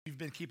You've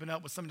been keeping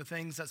up with some of the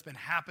things that's been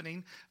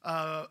happening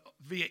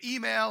via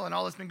email and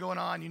all that's been going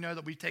on. You know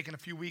that we've taken a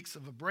few weeks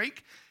of a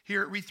break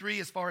here at We3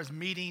 as far as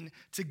meeting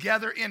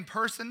together in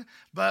person,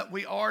 but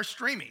we are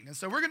streaming. And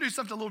so we're going to do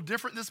something a little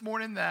different this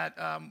morning that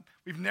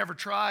we've never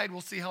tried.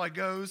 We'll see how it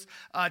goes.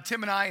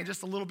 Tim and I, in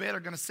just a little bit, are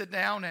going to sit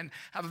down and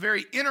have a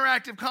very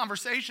interactive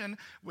conversation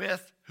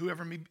with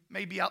whoever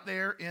may be out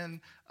there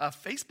in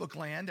Facebook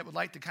land that would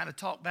like to kind of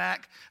talk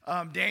back.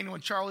 Daniel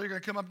and Charlie are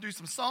going to come up and do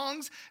some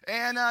songs,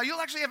 and you'll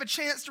actually have a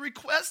chance to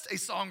request a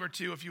song or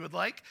two if you would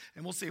like,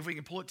 and we'll see if we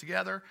can pull it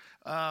together.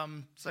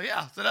 So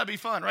that'd be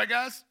fun, right,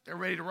 guys? They're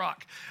ready to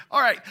rock. All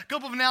right, a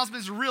couple of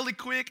announcements really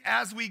quick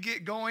as we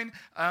get going.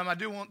 I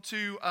do want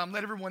to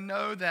let everyone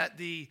know that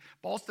the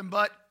Boston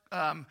Butt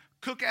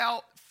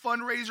Cookout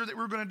fundraiser that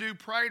we were going to do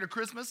prior to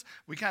Christmas,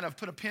 we kind of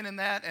put a pin in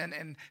that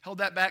and held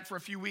that back for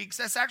a few weeks.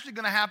 That's actually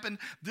going to happen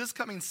this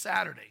coming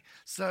Saturday.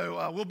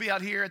 So we'll be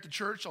out here at the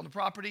church on the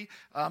property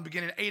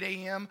beginning at 8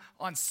 a.m.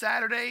 on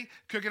Saturday,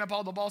 cooking up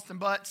all the Boston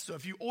Butts. So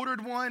if you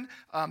ordered one,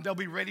 they'll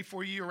be ready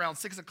for you around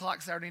 6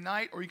 o'clock Saturday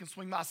night, or you can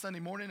swing by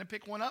Sunday morning and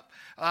pick one up.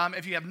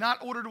 If you have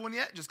not ordered one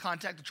yet, just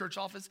contact the church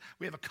office.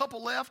 We have a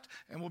couple left,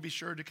 and we'll be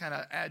sure to kind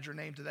of add your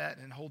name to that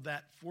and hold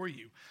that for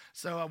you.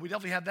 So we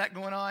definitely have that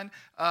going on.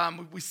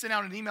 We sent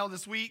out an email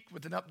this week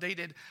with an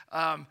updated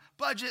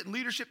budget and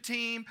leadership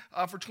team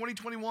for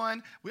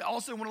 2021. We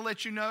also want to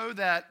let you know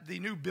that the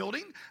new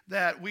building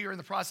that we are in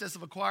the process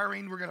of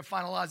acquiring, we're going to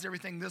finalize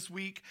everything this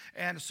week.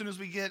 And as soon as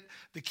we get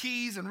the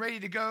keys and ready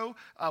to go,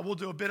 we'll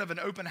do a bit of an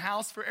open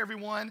house for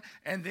everyone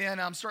and then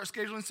start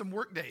scheduling some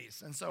work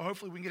days. And so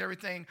hopefully we can get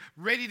everything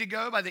ready to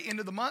go by the end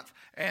of the month.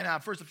 And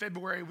 1st of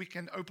February, we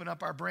can open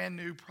up our brand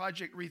new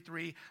Project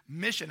Re3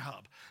 Mission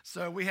Hub.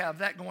 So we have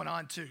that going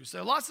on too.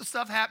 So lots of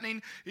stuff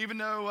happening, even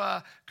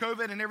though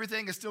COVID and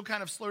everything has still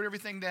kind of slowed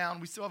everything down.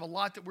 We still have a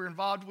lot that we're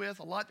involved with,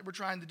 a lot that we're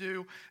trying to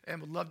do, and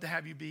would love to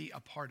have you be a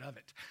part of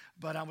it.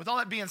 But with all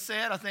that being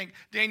said, I think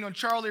Daniel and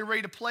Charlie are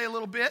ready to play a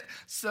little bit.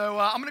 So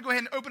I'm going to go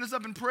ahead and open us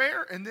up in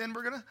prayer, and then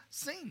we're going to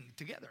sing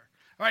together.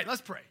 All right,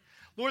 let's pray.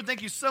 Lord,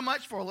 thank you so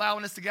much for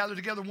allowing us to gather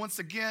together once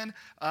again,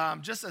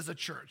 just as a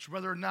church,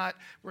 whether or not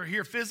we're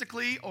here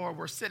physically or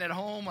we're sitting at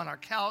home on our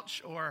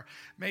couch or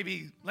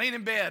maybe laying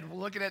in bed, we're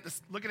looking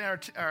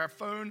at our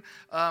phone,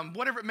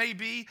 whatever it may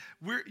be,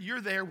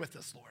 you're there with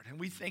us, Lord, and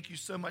we thank you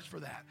so much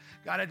for that.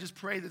 God, I just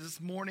pray that this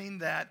morning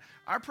that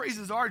our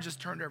praises are just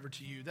turned over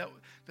to you,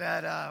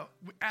 that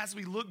as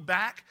we look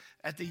back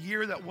at the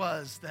year that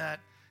was, that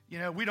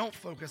we don't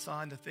focus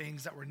on the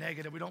things that were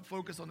negative. We don't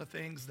focus on the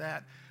things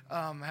that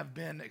have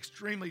been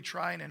extremely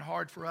trying and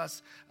hard for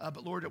us.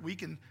 But, Lord, that we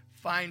can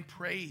find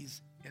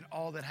praise in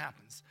all that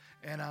happens.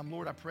 And,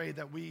 Lord, I pray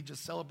that we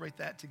just celebrate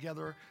that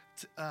together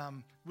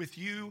with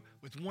you,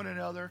 with one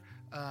another.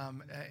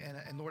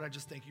 And, Lord, I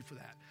just thank you for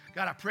that.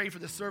 God, I pray for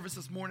this service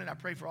this morning. I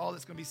pray for all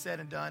that's going to be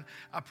said and done.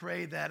 I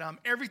pray that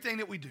everything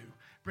that we do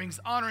brings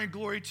honor and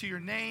glory to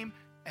your name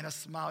and a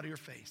smile to your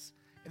face.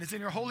 And it's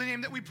in your holy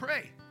name that we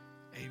pray.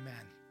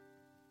 Amen.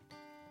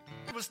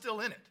 It was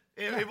still in it.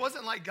 It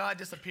wasn't like God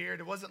disappeared.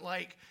 It wasn't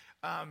like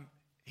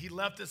he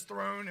left his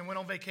throne and went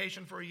on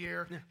vacation for a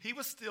year. Yeah. He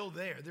was still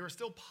there. There were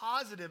still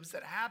positives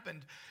that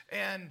happened.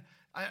 And,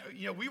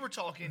 we were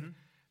talking,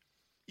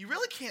 you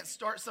really can't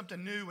start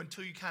something new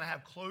until you kind of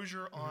have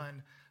closure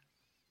on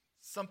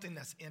something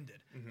that's ended.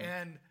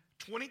 And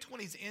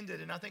 2020's ended,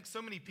 and I think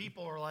so many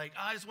people are like,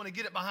 I just want to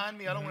get it behind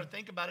me. I don't want to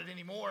think about it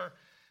anymore.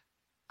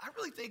 I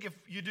really think if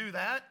you do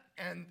that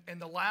and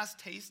the last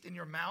taste in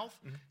your mouth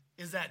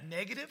is that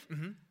negative,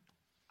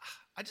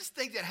 I just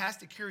think that has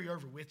to carry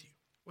over with you.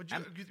 What do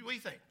you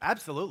think?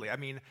 Absolutely. I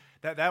mean,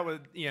 that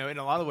would, in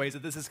a lot of ways,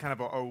 that this is kind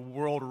of a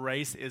world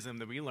racism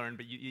that we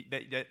learned,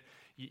 but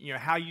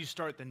how you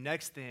start the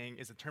next thing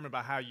is determined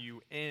by how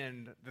you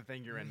end the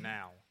thing you're in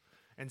now.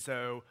 And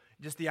so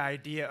just the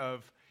idea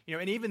of,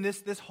 and even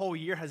this whole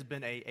year has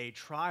been a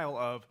trial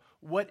of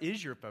what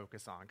is your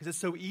focus on? Because it's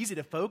so easy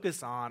to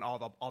focus on all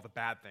the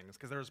bad things,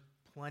 because there's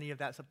plenty of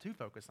that stuff to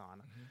focus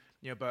on.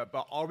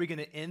 But are we going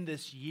to end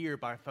this year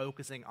by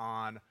focusing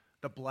on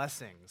the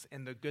blessings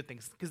and the good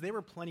things? Because there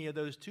were plenty of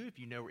those too,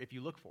 if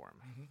you look for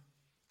them.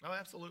 Oh,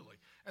 absolutely.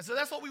 And so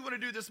that's what we want to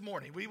do this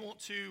morning. We want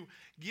to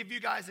give you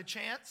guys a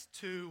chance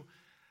to,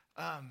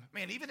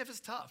 even if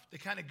it's tough, to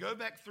kind of go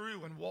back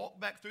through and walk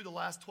back through the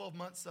last 12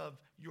 months of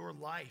your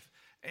life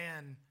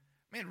and,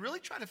 really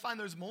try to find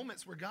those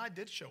moments where God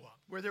did show up,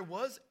 where there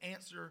was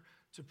answer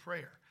to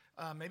prayer.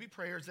 Maybe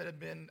prayers that have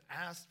been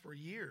asked for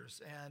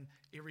years, and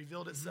it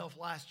revealed itself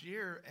last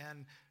year.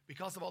 And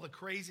because of all the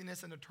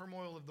craziness and the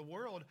turmoil of the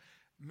world,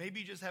 maybe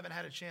you just haven't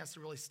had a chance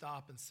to really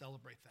stop and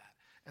celebrate that.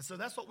 And so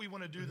that's what we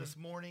want to do this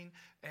morning,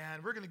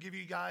 and we're going to give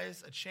you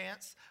guys a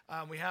chance.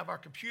 We have our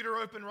computer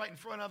open right in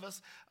front of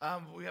us.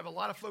 We have a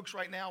lot of folks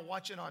right now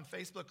watching on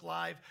Facebook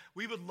Live.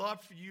 We would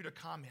love for you to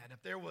comment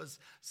if there was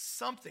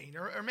something,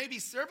 or maybe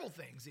several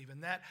things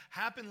even, that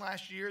happened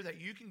last year that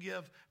you can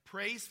give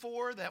praise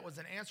for, that was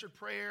an answered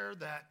prayer,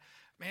 that,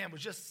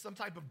 was just some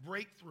type of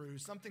breakthrough,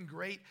 something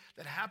great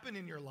that happened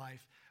in your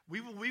life.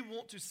 we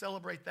want to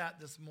celebrate that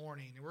this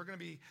morning. And we're going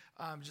to be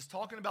just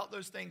talking about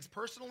those things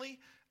personally.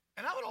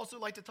 And I would also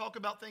like to talk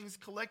about things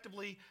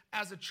collectively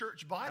as a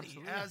church body,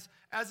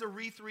 as a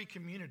Re3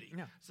 community.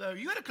 Yeah. So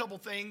you had a couple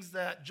things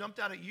that jumped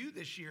out at you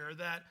this year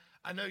that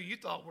I know you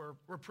thought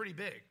were pretty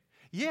big.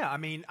 Yeah, I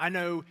mean, I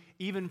know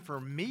even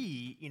for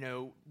me,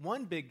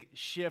 one big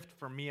shift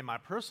for me in my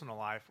personal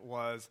life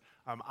was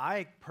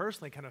I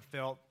personally kind of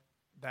felt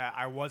that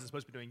I wasn't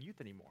supposed to be doing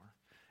youth anymore.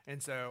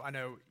 And so I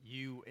know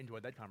you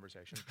enjoyed that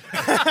conversation.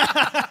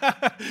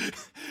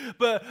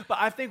 but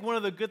I think one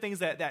of the good things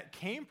that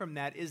came from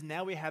that is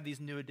now we have these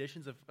new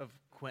additions of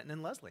Quentin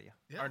and Leslie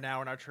are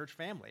now in our church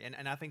family.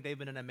 And I think they've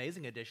been an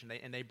amazing addition.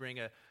 They bring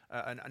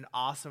an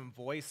awesome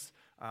voice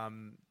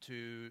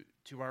to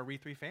our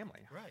Re3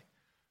 family. Right.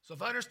 So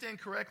if I understand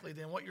correctly,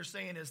 then what you're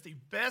saying is the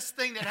best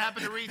thing that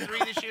happened to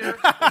Re3 this year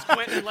was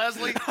Quentin and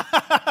Leslie.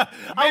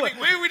 Maybe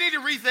we need to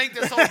rethink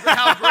this whole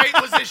how great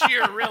was this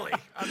year, really.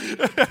 I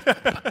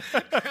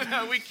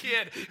mean, we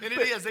kid. And it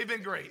is. They've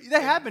been great.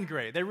 They have been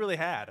great. They really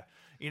had.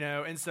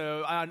 And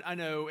so I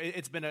know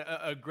it's been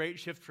a great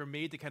shift for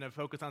me to kind of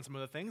focus on some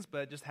other things,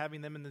 but just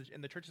having them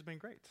in the church has been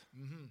great.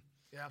 Mm-hmm.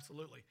 Yeah,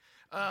 absolutely.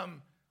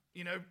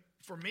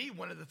 For me,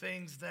 one of the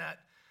things that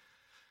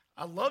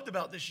I loved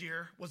about this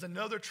year was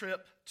another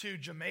trip to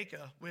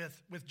Jamaica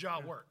with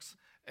JawWorks.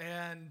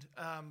 And,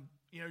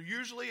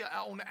 usually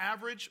on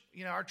average,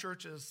 our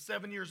church is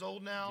 7 years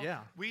old now. Yeah.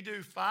 We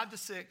do 5 to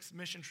 6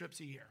 mission trips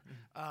a year,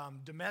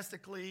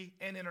 domestically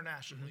and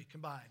internationally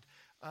combined.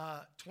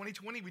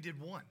 2020, we did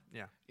 1.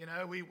 Yeah.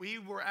 We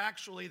were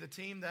actually the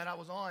team that I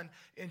was on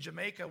in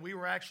Jamaica. We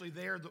were actually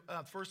there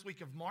the first week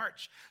of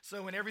March.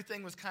 So when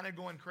everything was kind of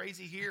going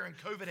crazy here and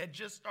COVID had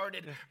just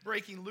started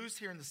breaking loose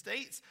here in the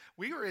States,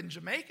 we were in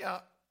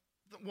Jamaica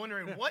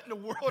wondering what in the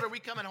world are we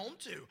coming home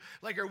to?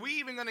 Like, are we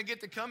even going to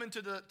get to come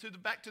into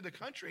back to the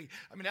country?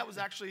 I mean, that was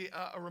actually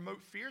a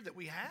remote fear that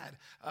we had.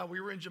 We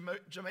were in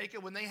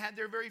Jamaica when they had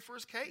their very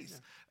first case.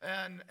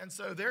 Yeah. And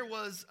so there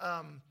was,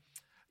 a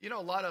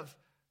lot of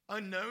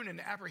unknown and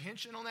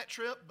apprehension on that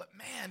trip, but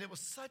man, it was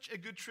such a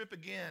good trip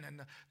again.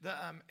 And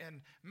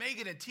and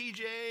Megan and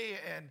TJ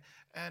and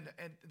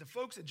the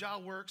folks at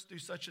JawWorks do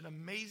such an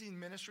amazing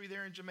ministry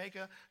there in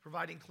Jamaica,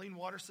 providing clean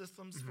water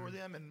systems for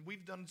them. And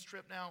we've done this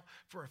trip now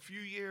for a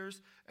few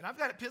years, and I've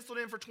got it penciled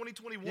in for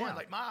 2021. Yeah.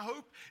 Like, my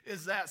hope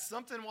is that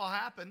something will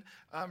happen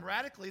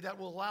radically that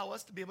will allow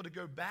us to be able to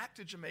go back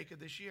to Jamaica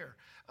this year.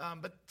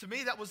 But to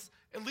me, that was,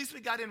 at least we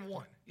got in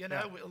one.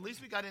 At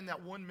least we got in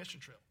that one mission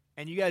trip.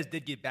 And you guys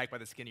did get back by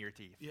the skin of your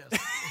teeth. Yes,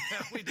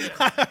 we did.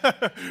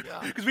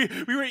 Because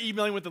we were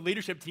emailing with the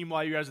leadership team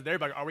while you guys were there,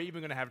 like, are we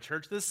even going to have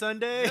church this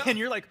Sunday? Yeah. And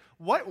you're like,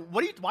 why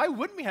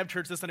wouldn't we have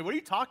church this Sunday? What are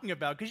you talking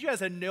about? Because you guys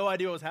had no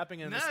idea what was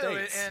happening in the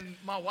States. And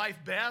my wife,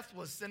 Beth,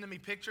 was sending me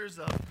pictures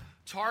of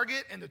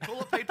Target and the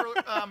toilet paper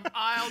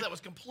aisle that was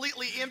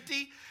completely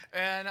empty.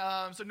 And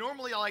so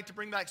normally I like to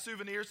bring back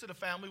souvenirs to the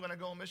family when I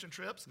go on mission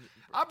trips.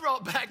 I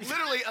brought back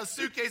literally a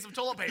suitcase of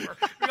toilet paper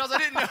because I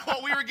didn't know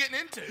what we were getting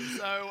into.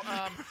 So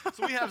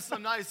we have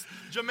some nice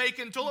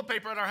Jamaican toilet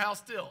paper in our house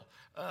still.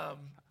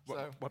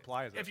 What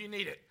ply is it? If you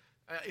need it.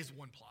 It's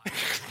one ply.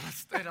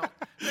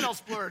 they don't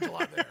splurge a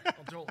lot there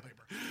on toilet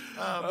paper.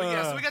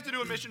 So we got to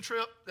do a mission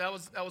trip. That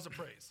was a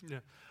praise. Yeah.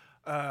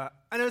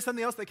 I know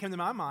something else that came to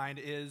my mind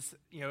is,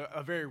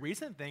 a very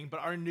recent thing, but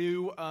our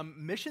new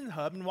mission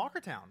hub in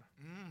Walkertown,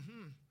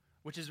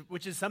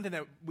 which is something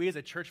that we as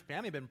a church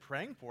family have been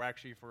praying for,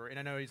 actually, and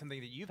I know it's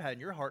something that you've had in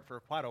your heart for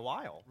quite a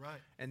while.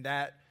 Right. And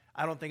that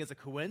I don't think it's a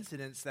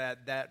coincidence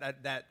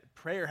that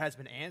prayer has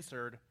been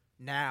answered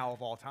now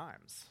of all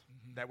times.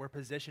 That we're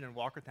positioned in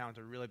Walkertown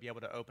to really be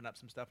able to open up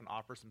some stuff and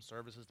offer some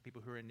services to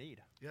people who are in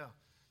need. Yeah.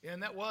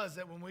 And that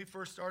when we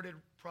first started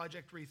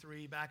Project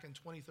Re3 back in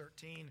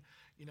 2013,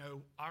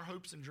 our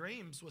hopes and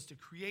dreams was to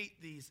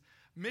create these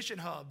mission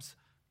hubs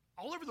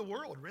all over the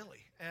world, really,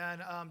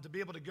 and to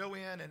be able to go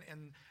in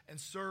and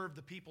serve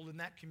the people in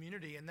that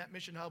community. And that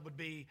mission hub would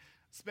be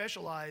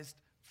specialized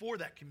for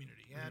that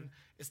community. And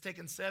it's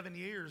taken 7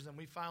 years, and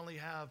we finally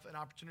have an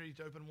opportunity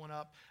to open one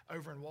up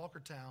over in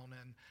Walkertown.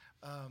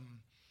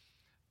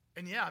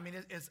 And yeah, I mean,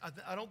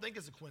 I don't think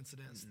it's a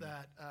coincidence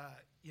that,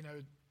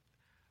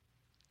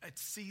 a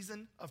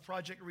season of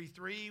Project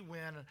Re3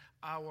 when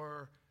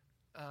our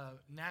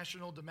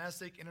national,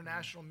 domestic,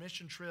 international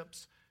mission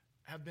trips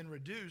have been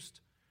reduced.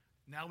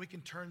 Now we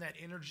can turn that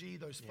energy,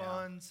 those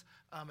funds,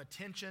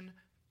 attention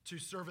to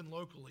serving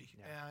locally.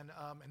 Yeah.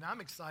 And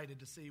I'm excited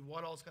to see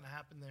what all is going to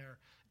happen there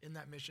in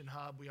that mission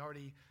hub. We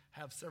already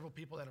have several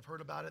people that have heard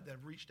about it, that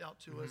have reached out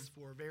to us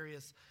for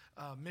various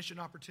mission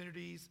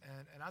opportunities,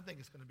 and I think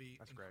it's going to be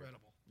incredible.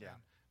 Great.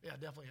 Yeah. And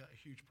definitely a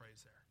huge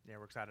praise there. Yeah,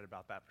 we're excited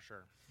about that for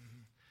sure.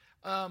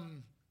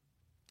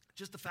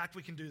 Just the fact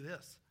we can do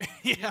this.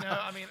 Yeah.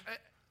 I mean,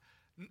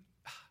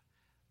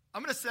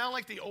 I'm going to sound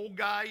like the old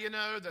guy,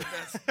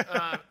 that's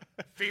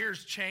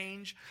fears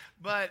change.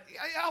 But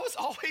I was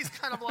always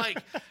kind of like,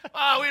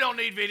 oh, we don't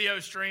need video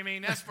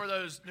streaming. That's for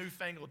those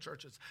newfangled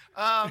churches.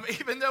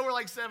 Even though we're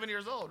like 7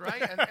 years old,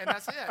 right? And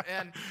that's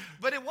it.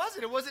 But it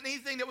wasn't. It wasn't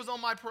anything that was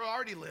on my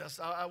priority list.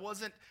 I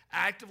wasn't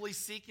actively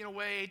seeking a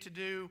way to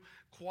do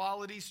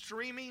quality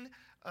streaming.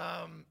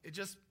 It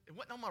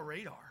wasn't on my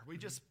radar.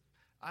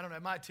 I don't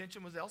know, my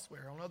attention was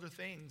elsewhere on other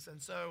things.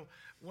 And so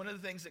one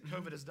of the things that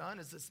COVID has done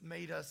is it's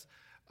made us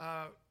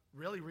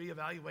really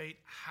reevaluate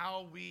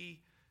how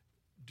we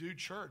do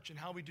church and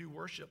how we do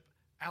worship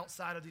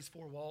outside of these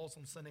four walls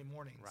on Sunday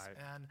mornings. Right.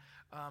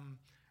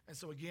 And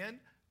so again,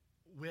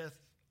 with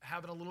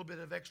having a little bit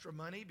of extra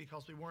money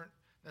because we weren't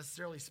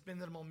necessarily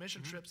spending them on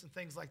mission trips and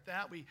things like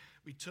that, we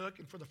took,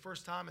 and for the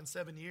first time in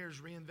 7 years,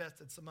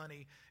 reinvested some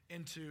money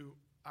into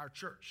our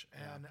church.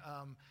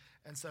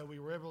 And so we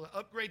were able to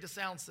upgrade the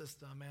sound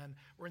system, and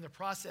we're in the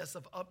process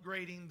of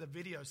upgrading the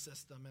video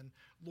system. And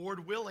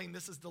Lord willing,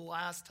 this is the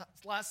last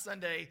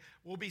Sunday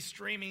we'll be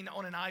streaming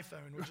on an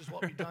iPhone, which is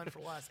what we've done for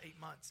the last 8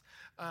 months.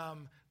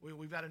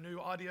 We've got a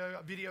new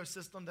video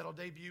system that'll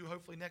debut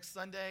hopefully next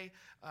Sunday,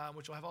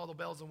 which will have all the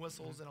bells and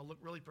whistles, and it'll look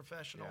really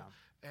professional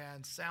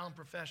and sound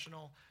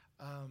professional.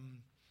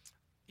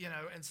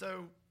 And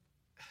so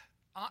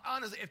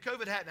honestly, if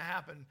COVID hadn't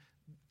happened,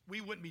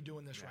 we wouldn't be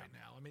doing this right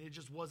now. I mean, it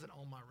just wasn't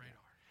on my radar.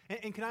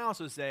 And can I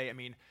also say, I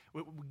mean,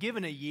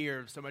 given a year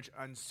of so much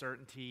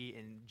uncertainty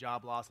and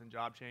job loss and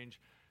job change,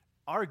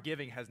 our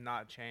giving has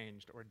not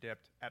changed or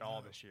dipped at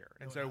all this year.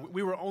 And so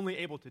we were only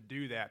able to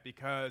do that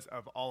because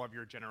of all of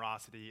your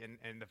generosity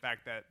and the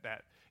fact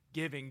that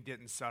giving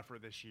didn't suffer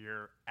this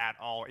year at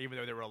all, even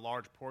though there were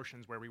large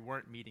portions where we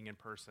weren't meeting in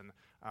person.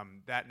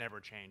 That never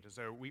changed. And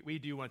so we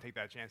do want to take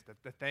that chance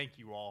to thank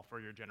you all for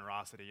your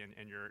generosity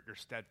and your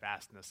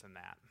steadfastness in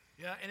that.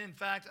 Yeah, and in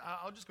fact,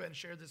 I'll just go ahead and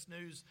share this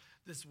news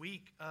this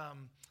week.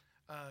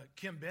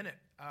 Kim Bennett,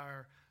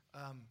 our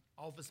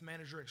office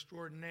manager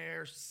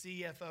extraordinaire,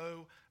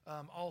 CFO,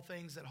 all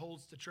things that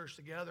holds the church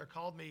together,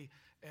 called me,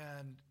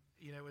 and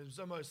it was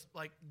almost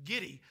like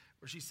giddy,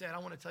 where she said, I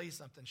want to tell you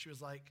something. She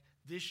was like,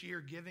 this year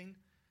giving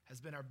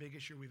has been our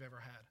biggest year we've ever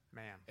had.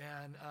 Man.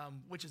 And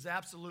which is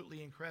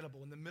absolutely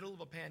incredible. In the middle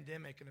of a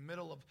pandemic, in the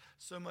middle of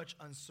so much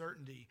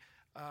uncertainty,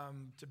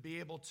 to be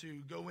able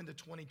to go into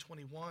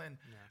 2021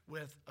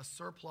 with a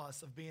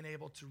surplus of being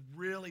able to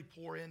really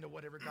pour into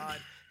whatever God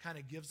kind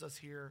of gives us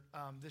here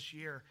this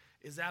year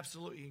is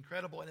absolutely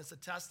incredible. And it's a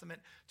testament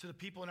to the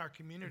people in our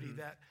community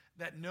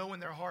that know in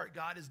their heart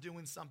God is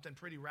doing something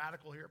pretty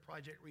radical here at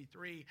Project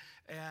Re3.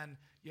 And,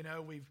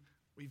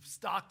 we've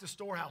stocked the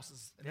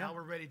storehouses, and now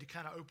we're ready to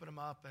kind of open them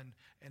up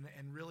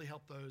and really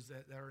help those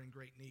that are in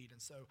great need.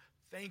 And so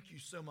thank you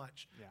so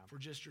much for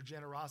just your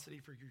generosity,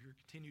 for your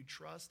continued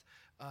trust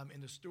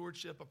in the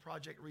stewardship of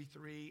Project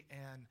Re3,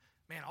 and,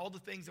 man, all the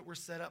things that we're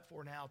set up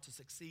for now to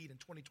succeed in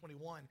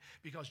 2021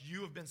 because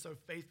you have been so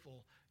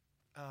faithful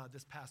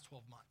this past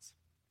 12 months.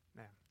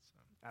 Man,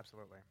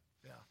 absolutely.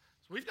 Yeah.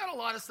 So we've got a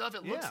lot of stuff.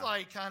 It looks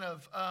like kind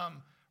of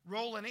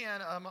rolling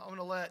in. I'm going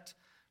to let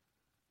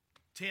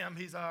Tim,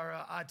 he's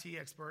our IT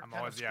expert,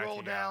 kind of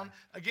scroll down.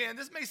 Again,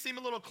 this may seem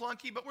a little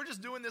clunky, but we're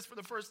just doing this for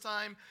the first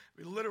time.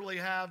 We literally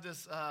have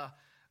this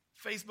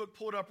Facebook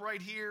pulled up right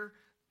here.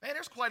 Man,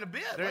 there's quite a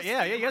bit. You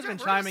guys have been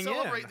chiming in.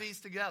 Celebrate these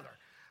together.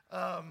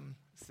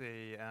 Let's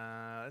see.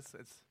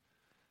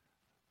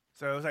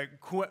 So it's like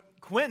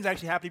Quentin's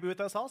actually happy to be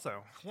with us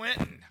also.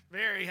 Quentin,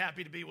 very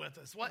happy to be with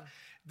us.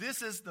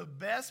 This is the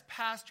best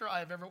pastor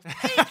I've ever...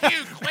 Thank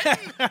you,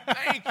 Quentin.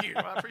 Thank you.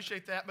 I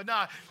appreciate that. But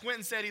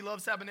Quentin said he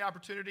loves having the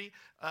opportunity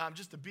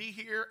just to be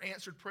here,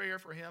 answered prayer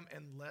for him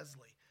and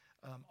Leslie.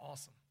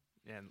 Awesome.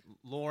 And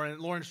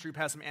Lauren Stroop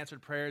has some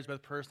answered prayers,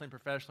 both personally and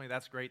professionally.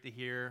 That's great to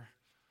hear.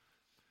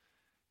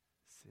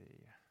 Let's see.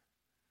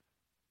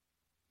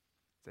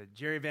 So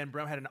Jerry Van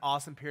Brum had an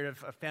awesome period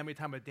of family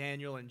time with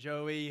Daniel and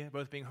Joey,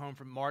 both being home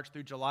from March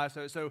through July.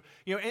 So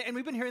and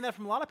we've been hearing that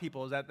from a lot of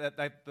people, is that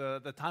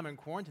the time in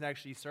quarantine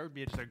actually served to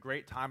be just a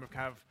great time of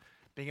kind of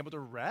being able to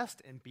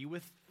rest and be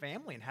with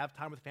family and have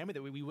time with family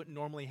that we wouldn't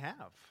normally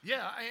have.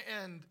 Yeah,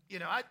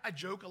 I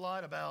joke a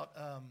lot about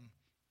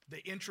the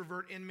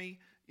introvert in me.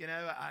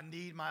 I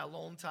need my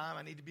alone time.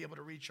 I need to be able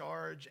to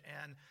recharge.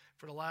 And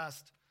for the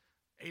last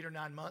 8 or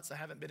 9 months, I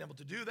haven't been able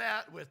to do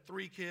that with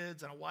 3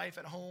 kids and a wife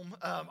at home,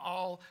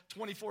 all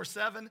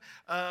 24/7.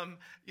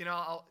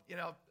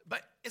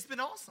 But it's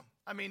been awesome.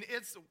 I mean,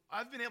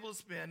 I've been able to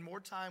spend more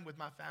time with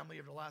my family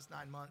over the last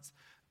 9 months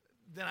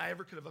than I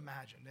ever could have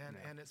imagined,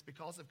 and it's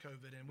because of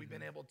COVID. And we've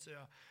been able to,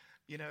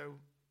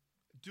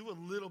 do a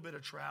little bit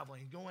of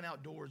traveling, going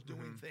outdoors,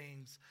 doing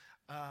things,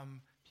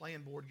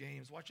 playing board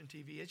games, watching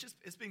TV.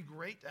 It's been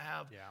great to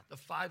have the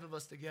 5 of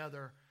us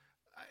together.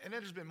 And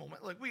there's been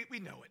moments, like we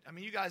know it. I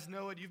mean, you guys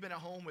know it. You've been at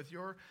home with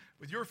your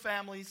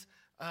families.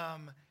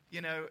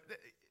 There's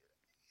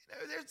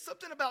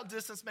something about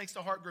distance makes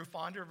the heart grow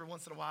fonder every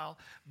once in a while.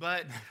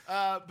 But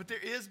there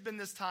has been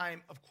this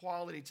time of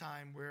quality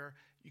time where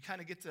you kind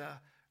of get to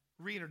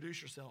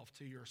reintroduce yourself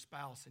to your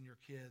spouse and your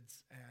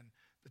kids, and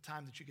the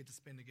time that you get to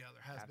spend together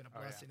has been a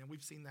blessing. And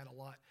we've seen that a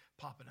lot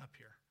popping up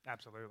here.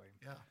 Absolutely.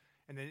 Yeah.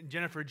 And then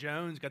Jennifer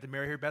Jones got to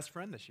marry her best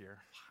friend this year.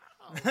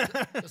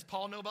 Does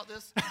Paul know about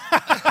this?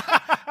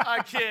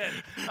 I kid.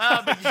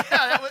 But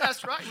yeah,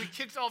 that's right. We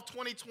kicked off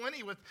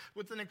 2020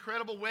 with an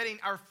incredible wedding,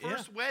 our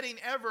first wedding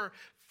ever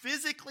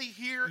physically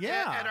here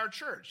at our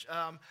church.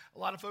 A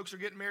lot of folks are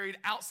getting married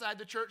outside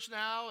the church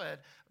now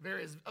at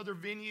various other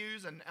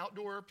venues and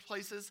outdoor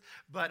places.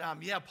 But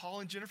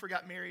Paul and Jennifer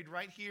got married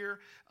right here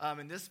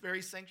in this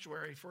very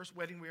sanctuary. First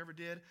wedding we ever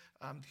did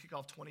to kick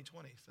off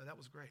 2020. So that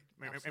was great.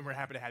 And we're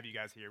happy to have you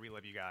guys here. We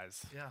love you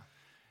guys. Yeah.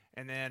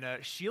 And then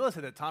Sheila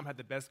said that Tom had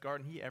the best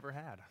garden he ever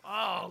had.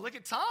 Oh, look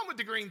at Tom with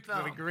the green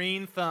thumb. With the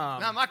green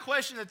thumb. Now, my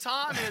question to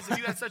Tom is, if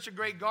you had such a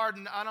great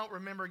garden, I don't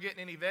remember getting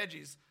any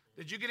veggies.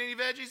 Did you get any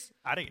veggies?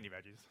 I didn't get any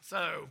veggies.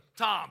 So,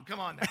 Tom,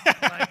 come on now.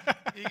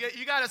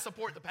 You got to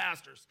support the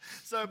pastors.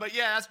 So, but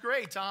yeah, that's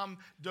great. Tom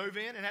dove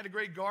in and had a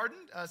great garden,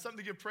 something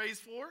to give praise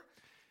for.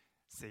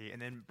 See,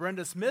 and then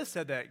Brenda Smith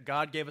said that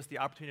God gave us the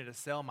opportunity to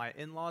sell my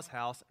in-laws'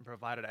 house and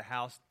provided a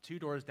house 2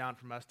 doors down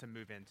from us to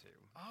move into.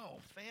 Oh,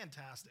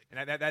 fantastic.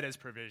 And that is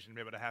provision, to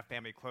be able to have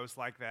family close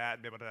like that,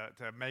 and be able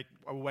to make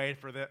a way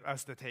for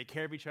us to take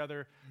care of each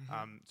other.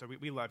 Mm-hmm. So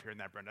we love hearing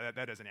that, Brenda.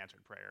 That is an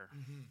answered prayer.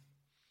 Mm-hmm.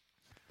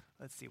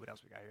 Let's see what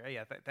else we got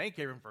here. Thank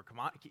you, everyone, for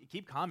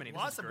keep commenting.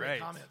 Lots of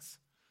great comments.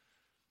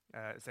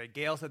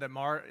 Gail said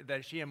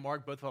that she and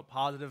Mark both felt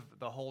positive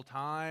the whole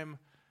time.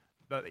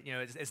 But,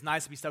 it's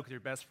nice to be stuck with your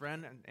best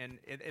friend. And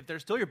if they're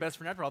still your best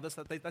friend after all this,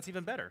 that's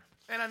even better.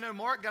 And I know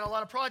Mark got a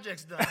lot of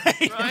projects done,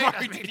 right? Mark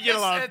did get a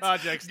lot of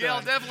projects Gail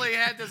done. Gail definitely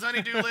had this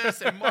honey-do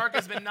list, and Mark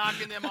has been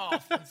knocking them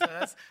off. And so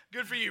that's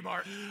good for you,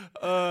 Mark.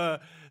 So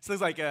it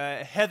looks like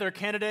Heather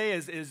Kennedy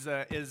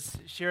is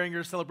sharing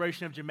your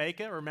celebration of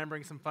Jamaica,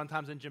 remembering some fun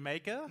times in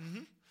Jamaica.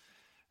 Mm-hmm.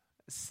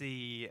 Let's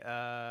see.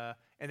 And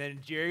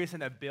then Jerry said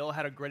that Bill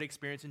had a great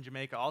experience in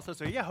Jamaica also.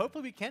 So,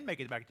 hopefully we can make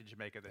it back to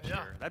Jamaica this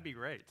year. That'd be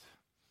great.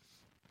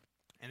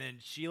 And then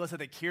Sheila said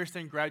that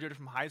Kirsten graduated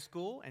from high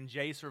school and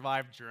Jay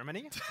survived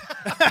Germany.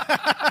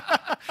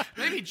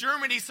 Maybe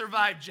Germany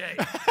survived Jay.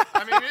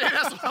 I mean, maybe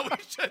that's what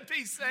we should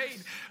be saying.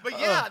 But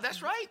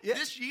that's right. Yeah.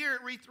 This year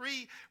at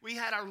RE3, we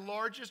had our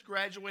largest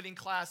graduating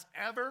class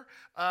ever.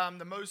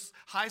 The most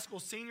high school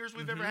seniors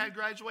we've ever had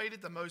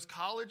graduated, the most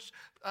college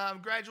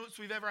graduates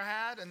we've ever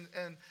had.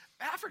 And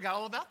I forgot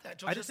all about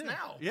that until just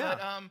now. Yeah.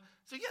 But,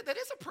 so, that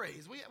is a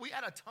praise. We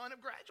had a ton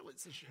of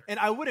graduates this year. And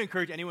I would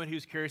encourage anyone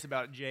who's curious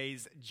about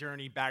Jay's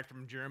journey back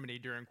from Germany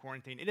during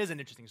quarantine. It is an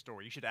interesting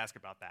story. You should ask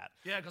about that.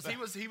 Yeah,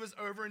 because he was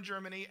over in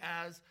Germany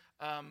as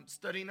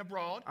studying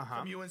abroad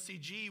from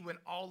UNCG when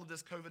all of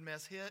this COVID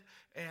mess hit.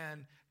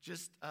 And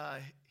just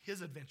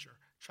his adventure,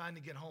 trying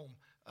to get home,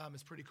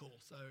 is pretty cool.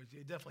 So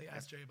you definitely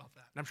ask Jay about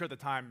that. And I'm sure at the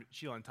time,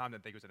 Sheila and Tom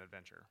didn't think it was an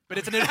adventure. But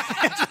it's an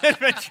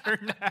adventure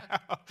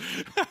now.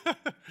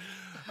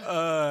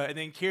 And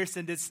then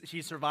Kirsten,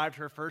 she survived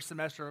her first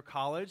semester of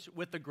college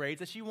with the grades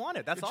that she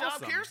wanted. That's awesome.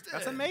 Good job, Kirsten.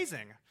 That's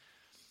amazing.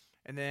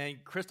 And then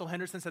Crystal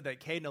Henderson said that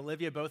Kate and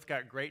Olivia both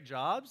got great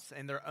jobs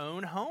in their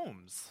own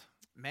homes.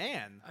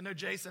 Man. I know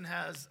Jason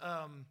has,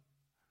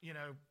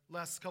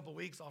 last couple of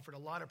weeks offered a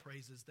lot of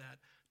praises that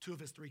 2 of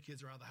his 3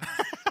 kids are out of the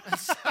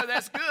house. So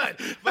that's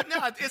good. But no,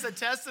 it's a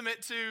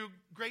testament to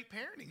great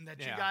parenting that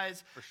you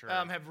guys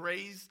have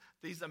raised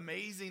these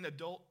amazing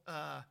adult.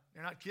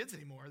 They're not kids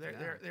anymore.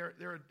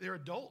 They're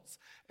adults,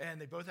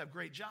 and they both have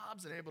great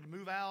jobs and are able to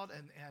move out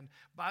and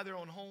buy their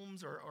own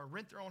homes or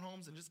rent their own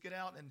homes and just get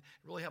out and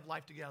really have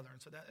life together.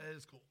 And so that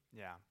is cool.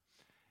 Yeah.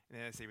 And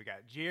then let's see, we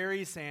got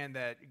Jerry saying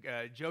that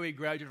Joey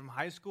graduated from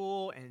high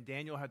school and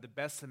Daniel had the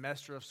best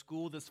semester of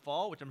school this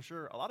fall, which I'm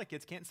sure a lot of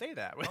kids can't say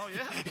that. Oh,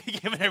 yeah.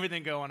 Given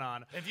everything going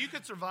on. If you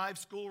could survive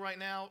school right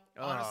now,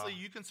 honestly,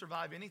 you can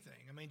survive anything.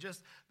 I mean,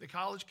 just the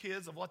college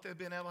kids of what they've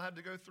been able to have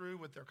to go through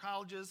with their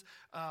colleges,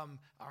 our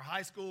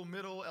high school,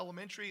 middle,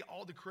 elementary,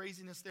 all the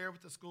craziness there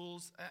with the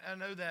schools. I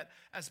know that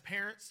as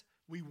parents,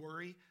 we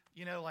worry,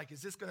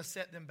 is this going to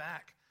set them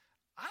back?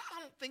 I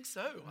don't think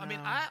so. No, I mean,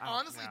 I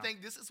honestly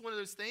think this is one of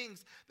those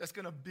things that's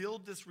going to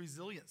build this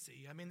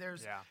resiliency. I mean,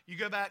 you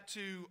go back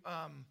to,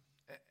 and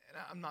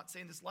I'm not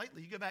saying this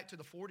lightly, you go back to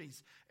the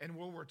 40s and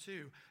World War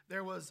II,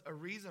 there was a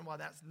reason why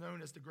that's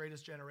known as the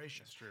greatest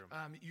generation. That's true.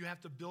 You have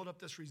to build up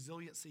this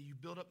resiliency. You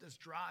build up this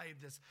drive,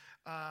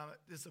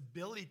 this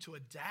ability to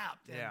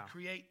adapt and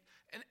create.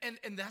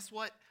 And that's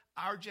what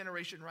our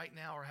generation right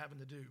now are having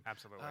to do.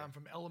 Absolutely.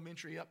 From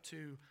elementary up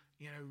to,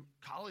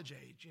 college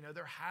age.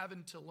 They're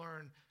having to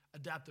learn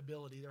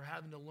adaptability. They're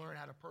having to learn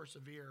how to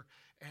persevere,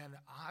 and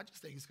I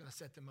just think it's going to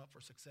set them up for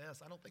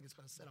success. I don't think it's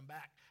going to set them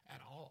back at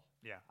all.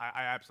 Yeah,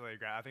 I absolutely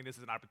agree. I think this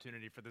is an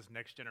opportunity for this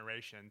next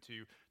generation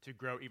to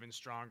grow even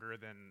stronger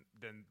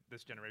than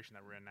this generation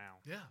that we're in now.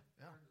 Yeah.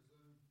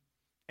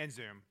 And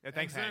Zoom. Yeah,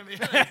 thanks, Zoom,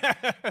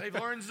 Hank. They've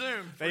learned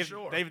Zoom, for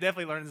sure. They've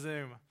definitely learned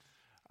Zoom.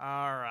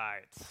 All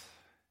right.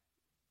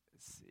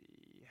 Let's see.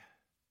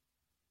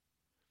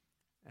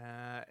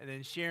 And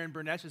then Sharon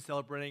Burnett is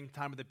celebrating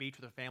time at the beach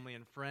with her family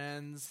and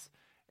friends.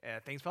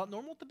 Things felt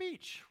normal at the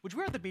beach, which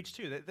we're at the beach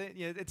too.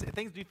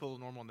 Things do feel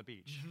normal on the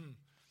beach. Mm-hmm.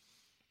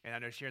 And I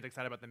know Sharon's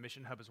excited about the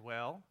Mission Hub as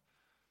well.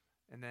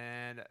 And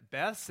then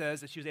Beth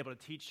says that she was able to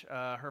teach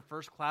her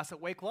first class at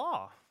Wake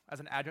Law as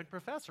an adjunct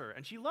professor,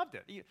 and she loved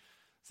it.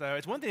 So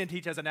it's one thing to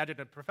teach as an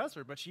adjunct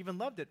professor, but she even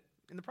loved it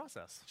in the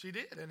process. She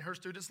did, and her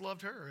students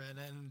loved her,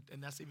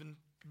 and that's even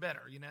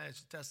better.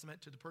 It's a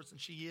testament to the person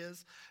she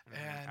is,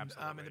 and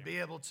to be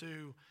able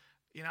to,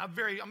 I'm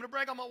going to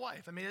brag on my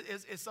wife. I mean,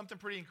 it's something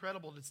pretty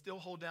incredible to still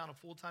hold down a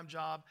full-time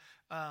job,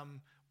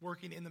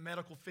 working in the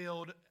medical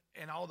field,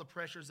 and all the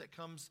pressures that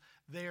comes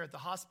there at the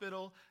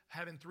hospital,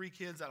 having 3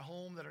 kids at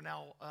home that are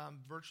now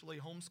virtually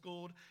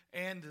homeschooled,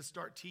 and to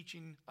start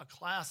teaching a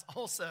class,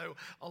 also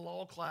a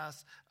law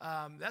class.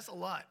 That's a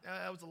lot.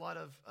 That was a lot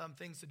of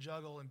things to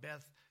juggle, and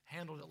Beth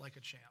handled it like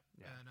a champ.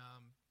 Yeah. And,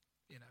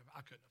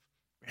 I couldn't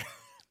have.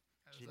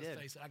 She Let's did.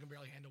 face it, I can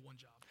barely handle one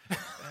job.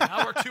 And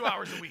I work 2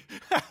 hours a week.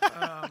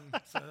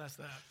 So that's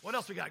that. What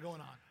else we got going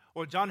on?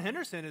 Well, John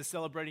Henderson is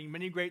celebrating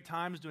many great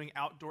times doing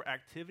outdoor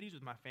activities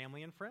with my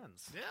family and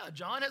friends. Yeah,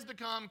 John has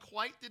become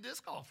quite the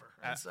disc golfer.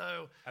 And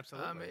so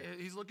absolutely.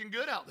 He's looking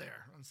good out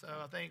there. And so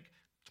I think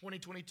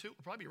 2022 will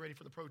probably be ready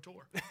for the pro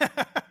tour.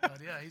 But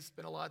yeah, he's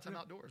spent a lot of time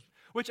outdoors.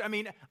 Which, I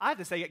mean, I have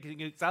to say,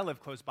 because I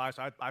live close by,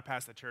 so I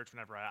pass the church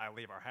whenever I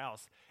leave our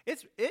house.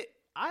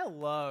 I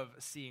love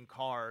seeing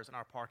cars in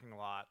our parking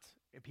lot,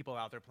 and people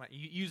out there playing,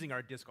 using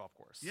our disc golf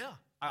course. Yeah.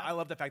 I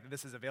love the fact that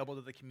this is available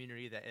to the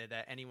community,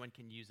 that anyone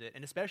can use it.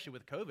 And especially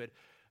with COVID,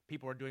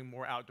 people are doing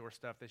more outdoor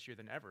stuff this year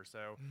than ever.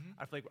 So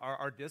I feel like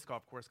our disc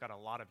golf course got a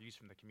lot of use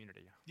from the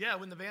community. Yeah,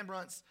 when the Van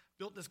Brunts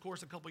built this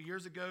course a couple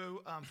years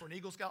ago for an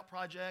Eagle Scout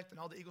project, and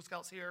all the Eagle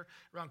Scouts here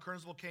around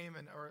Kernersville came,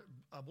 or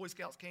Boy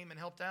Scouts came and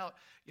helped out,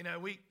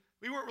 we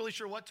weren't really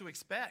sure what to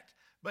expect.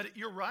 But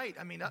you're right.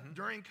 I mean,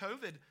 during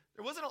COVID,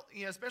 there wasn't,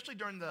 especially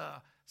during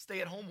the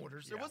stay-at-home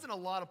orders, there wasn't a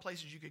lot of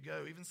places you could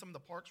go. Even some of the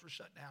parks were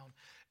shut down.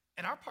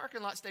 And our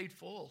parking lot stayed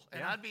full.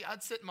 And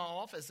I'd sit in my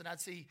office, and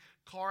I'd see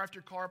car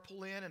after car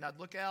pull in, and I'd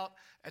look out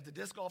at the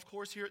disc golf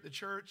course here at the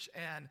church,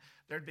 and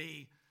there'd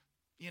be,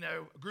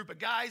 a group of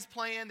guys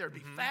playing, there'd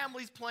be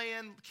families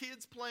playing,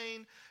 kids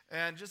playing,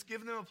 and just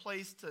giving them a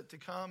place to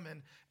come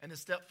and to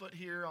step foot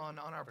here on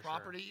our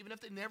property. Sure. Even if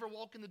they never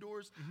walk in the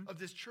doors of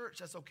this church,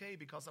 that's okay,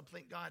 because I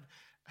think God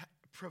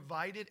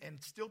provided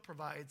and still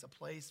provides a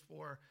place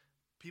for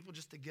people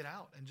just to get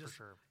out and just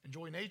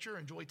enjoy nature,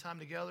 enjoy time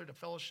together, to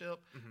fellowship.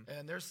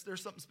 And there's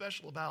something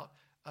special about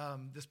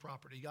this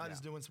property. God is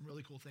doing some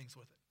really cool things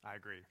with it. I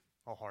agree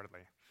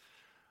wholeheartedly.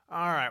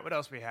 All right, what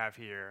else we have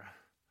here?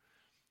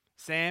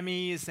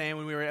 Sammy is saying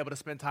when we were able to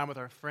spend time with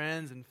our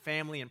friends and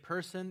family in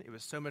person, it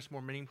was so much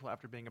more meaningful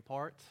after being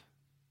apart.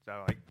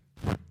 So,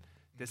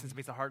 distance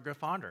makes the heart grow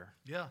fonder.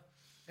 Yeah,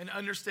 and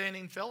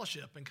understanding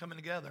fellowship and coming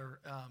together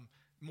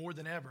more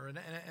than ever.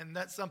 And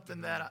that's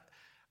something that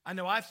I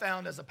know I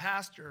found as a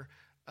pastor,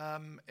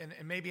 and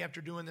maybe after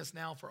doing this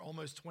now for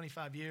almost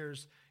 25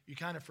 years, you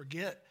kind of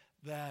forget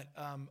that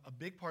a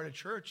big part of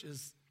church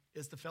is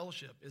the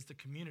fellowship, is the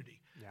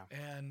community.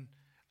 Yeah. And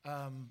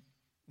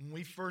when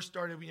we first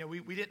started,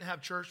 we didn't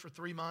have church for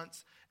 3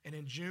 months, and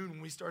in June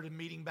when we started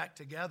meeting back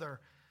together,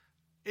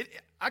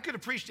 I could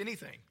have preached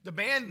anything.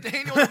 Daniel and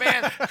the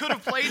band could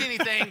have played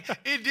anything.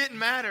 It didn't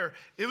matter.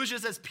 It was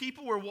just as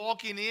people were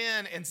walking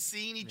in and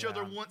seeing each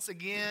other once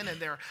again, and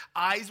their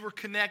eyes were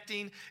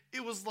connecting,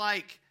 it was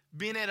like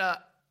being at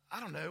a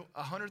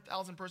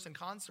 100,000 person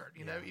concert,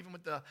 even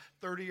with the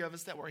 30 of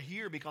us that were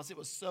here, because it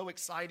was so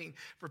exciting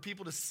for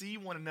people to see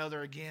one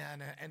another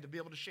again and to be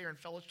able to share in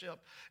fellowship.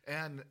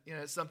 And,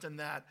 it's something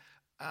that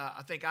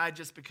I think I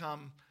just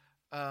become,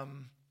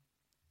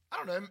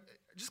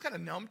 just kind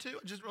of numb to.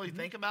 Just really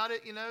think about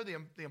it,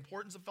 the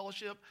importance of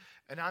fellowship.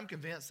 And I'm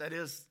convinced that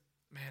is,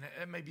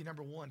 it may be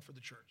number one for the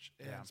church,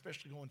 and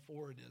especially going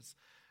forward is,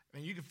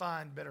 you can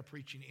find better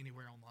preaching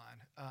anywhere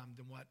online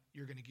than what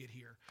you're going to get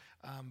here.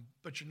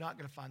 But you're not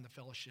going to find the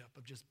fellowship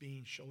of just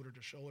being shoulder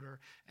to shoulder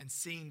and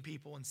seeing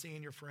people and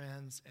seeing your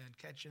friends and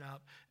catching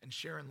up and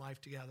sharing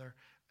life together.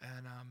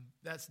 And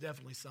that's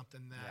definitely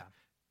something that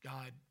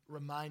God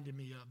reminded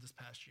me of this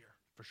past year.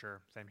 For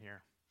sure. Same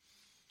here.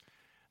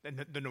 And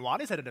the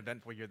Nuwatis had an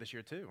eventful year this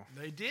year, too.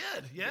 They did,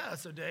 yeah.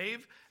 So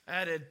Dave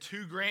added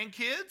 2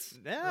 grandkids.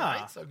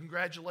 Yeah. Right? So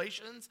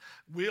congratulations,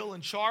 Will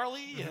and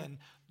Charlie, and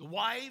the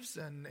wives,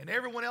 and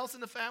everyone else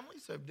in the family.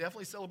 So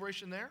definitely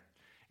celebration there.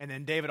 And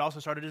then David also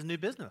started his new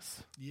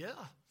business. Yeah.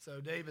 So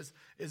Dave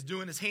is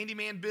doing his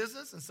handyman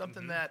business, and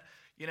something that,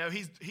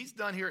 he's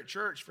done here at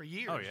church for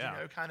years. Oh,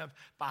 yeah. Kind of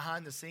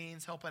behind the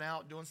scenes, helping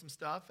out, doing some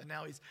stuff. And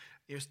now he's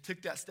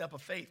took that step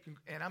of faith.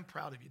 And I'm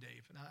proud of you,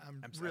 Dave. And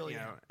I'm really,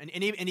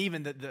 and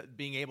even the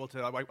being able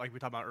to, like we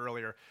talked about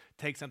earlier,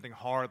 take something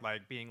hard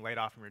like being laid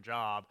off from your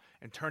job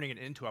and turning it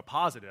into a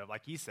positive,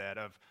 like he said,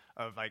 of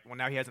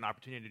now he has an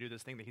opportunity to do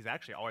this thing that he's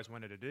actually always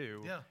wanted to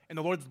do. Yeah. And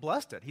the Lord's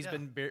blessed it. He's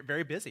been very,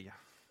 very busy.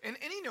 And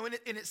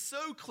it's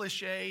so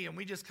cliche, and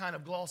we just kind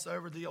of gloss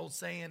over the old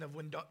saying of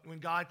when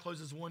God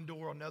closes one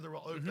door, another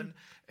will open,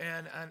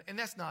 and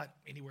that's not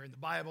anywhere in the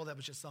Bible. That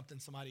was just something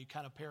somebody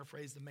kind of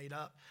paraphrased and made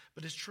up,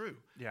 but it's true.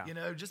 Yeah.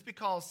 Just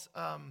because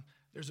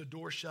there's a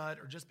door shut,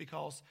 or just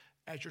because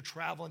as you're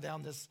traveling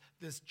down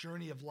this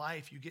journey of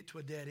life you get to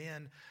a dead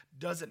end,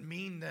 doesn't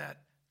mean that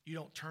you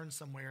don't turn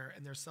somewhere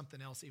and there's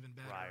something else even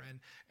better. Right.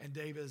 And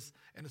Dave is,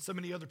 and so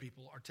many other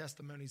people are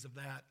testimonies of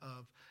that,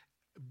 of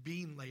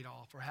being laid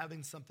off or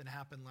having something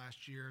happen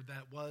last year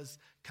that was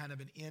kind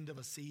of an end of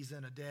a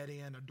season, a dead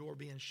end, a door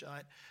being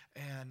shut,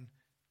 and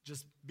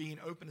just being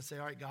open to say,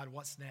 all right, God,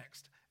 what's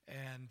next?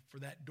 And for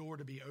that door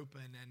to be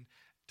open and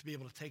to be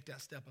able to take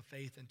that step of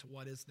faith into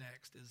what is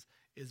next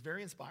is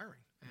very inspiring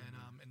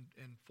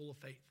and full of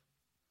faith.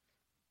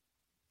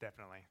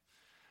 Definitely.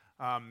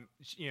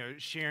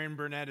 Sharon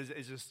Burnett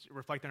is just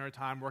reflecting on her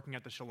time working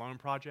at the Shalom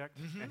Project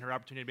and her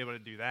opportunity to be able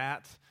to do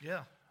that.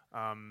 Yeah.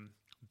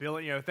 Bill,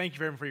 thank you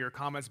very much for your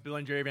comments. Bill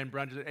and Jerry Van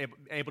Brunt are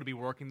able to be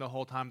working the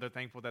whole time. They're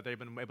thankful that they've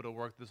been able to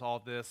work all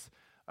of this.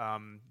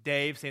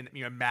 Dave saying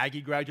that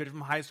Maggie graduated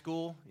from high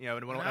school.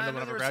 And one of our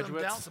there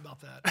graduates. Some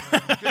doubts about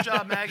that. Good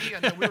job, Maggie. I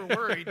know we were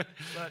worried,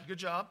 but good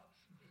job.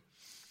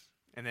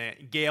 And then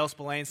Gail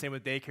Spillane, same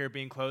with daycare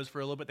being closed for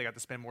a little bit. They got to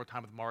spend more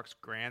time with Mark's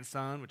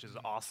grandson, which is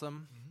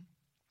awesome.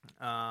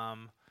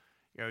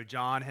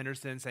 John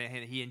Henderson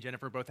saying he and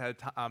Jennifer both had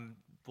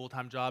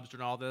full-time jobs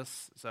during all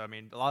this. So,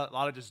 a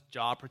lot of just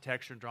job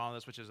protection during all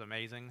this, which is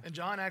amazing. And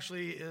John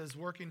actually is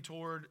working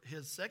toward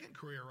his second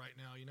career right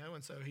now,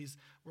 and so he's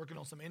working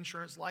on some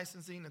insurance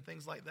licensing and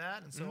things like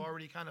that. And so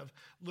already kind of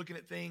looking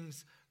at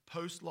things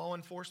post-law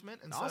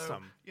enforcement. And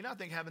awesome. So, I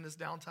think having this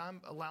downtime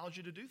allows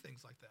you to do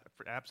things like that.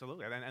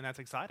 Absolutely. And that's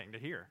exciting to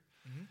hear.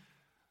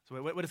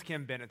 So what is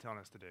Kim Bennett telling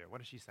us to do?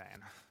 What is she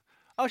saying?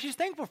 Oh, she's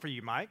thankful for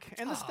you, Mike,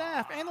 and the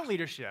staff, and the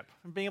leadership,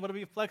 and being able to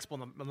be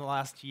flexible in the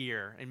last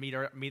year and meet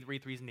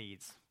RE3's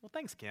needs. Well,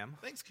 thanks, Kim.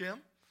 Thanks,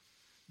 Kim.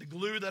 The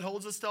glue that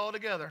holds us all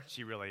together.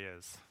 She really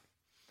is.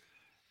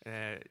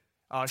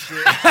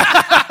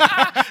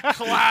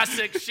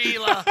 Classic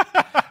Sheila.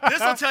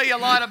 This will tell you a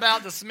lot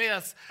about the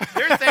Smiths.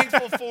 They're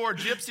thankful for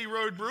Gypsy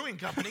Road Brewing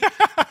Company.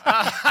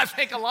 I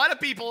think a lot of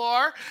people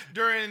are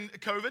during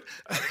COVID.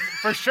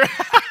 For sure.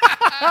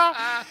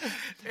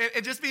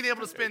 and just being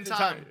able to spend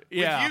time with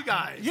you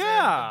guys.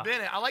 Yeah.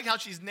 Bennett. I like how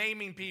she's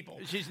naming people.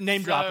 She's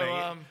name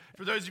dropping.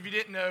 For those of you who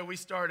didn't know, we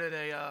started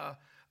an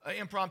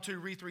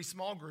impromptu RE3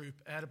 small group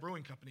at a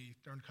brewing company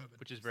during COVID.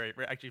 Which is very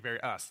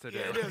us to do.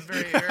 Yeah, it is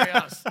very, very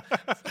us.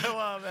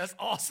 So that's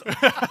awesome.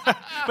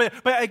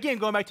 but again,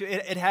 going back to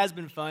it, it has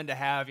been fun to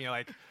have,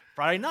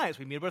 Friday nights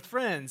we meet with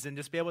friends and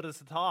just be able to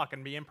talk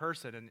and be in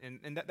person,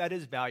 and that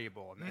is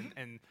valuable.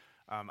 And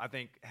I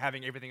think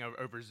having everything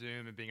over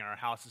Zoom and being in our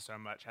houses so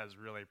much has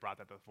really brought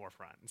that to the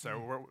forefront. And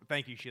so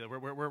thank you, Sheila.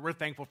 We're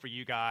thankful for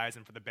you guys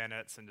and for the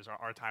Bennetts and just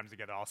our times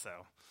together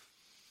also.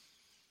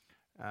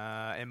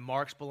 And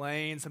Mark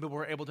Spillane, some people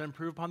were able to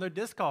improve upon their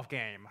disc golf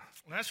game.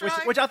 That's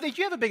right. Which I think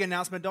you have a big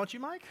announcement, don't you,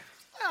 Mike?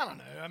 I don't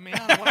know.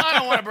 I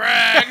don't want to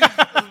brag,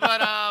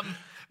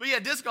 but yeah,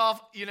 disc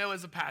golf,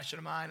 is a passion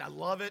of mine. I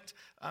love it.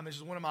 It's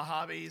just one of my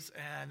hobbies,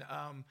 and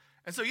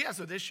so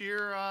so this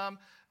year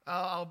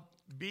I'll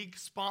be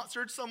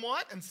sponsored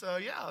somewhat, and so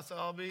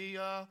I'll be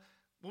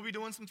we'll be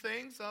doing some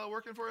things,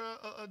 working for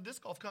a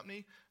disc golf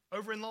company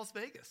over in Las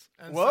Vegas.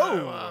 And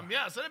whoa!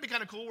 So that'd be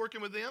kind of cool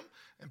working with them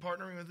and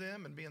partnering with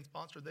them and being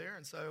sponsored there.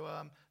 And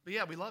so,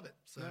 we love it.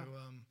 So,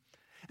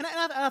 and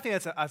I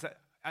think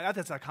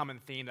that's a common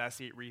theme that I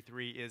see at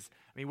RE3 is,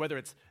 whether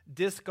it's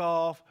disc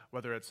golf,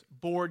 whether it's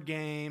board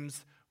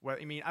games. I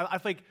feel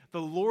like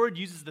the Lord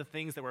uses the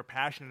things that we're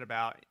passionate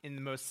about in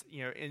the most,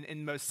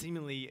 in most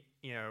seemingly,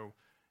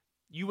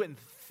 you wouldn't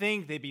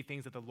think they'd be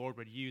things that the Lord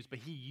would use, but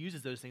He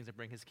uses those things to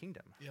bring His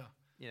kingdom. Yeah.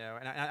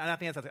 And I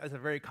think that's a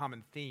very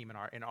common theme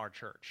in our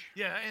church.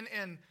 Yeah,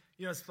 and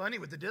it's funny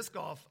with the disc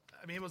golf.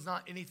 It was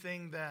not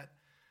anything that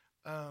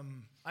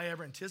I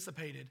ever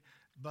anticipated,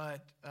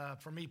 but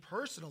for me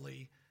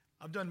personally,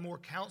 I've done more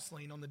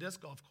counseling on the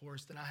disc golf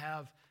course than I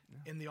have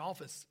in the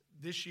office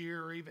this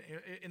year or even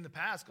in the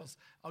past, because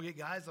I'll get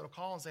guys that'll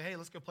call and say, "Hey,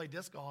 let's go play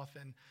disc golf,"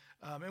 and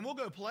we'll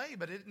go play,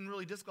 but it didn't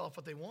really disc golf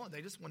what they want.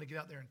 They just want to get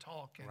out there and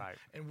talk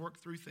and work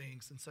through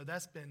things. And so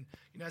that's been,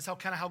 that's how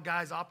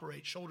guys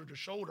operate, shoulder to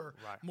shoulder,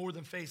 more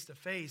than face to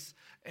face.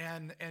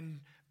 And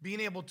being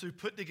able to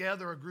put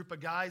together a group of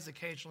guys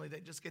occasionally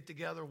that just get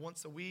together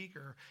once a week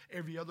or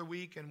every other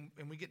week, and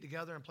we get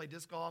together and play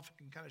disc golf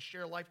and kind of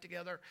share life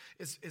together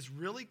is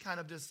really kind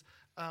of this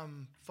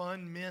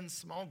fun men's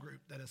small group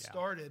that has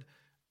started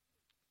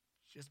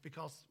just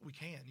because we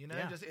can,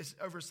 just it's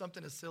over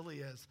something as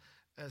silly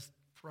as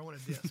throwing a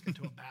disc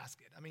into a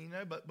basket.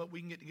 But we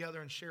can get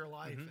together and share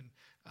life,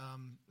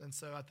 and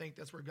so I think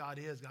that's where God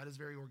is. God is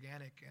very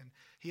organic, and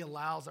He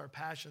allows our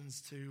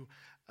passions to,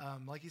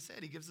 like He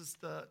said, He gives us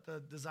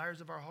the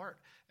desires of our heart,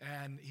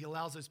 and He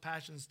allows those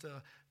passions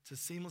to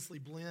seamlessly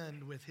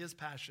blend with His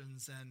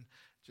passions, and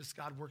just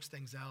God works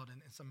things out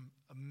in some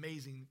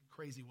amazing,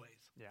 crazy ways.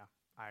 Yeah,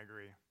 I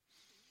agree.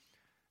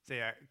 So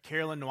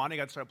Carolyn Nwani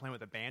got to start playing with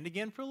the band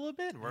again for a little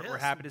bit. We're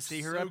happy to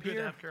see her up here. So good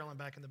to have Carolyn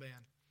back in the band.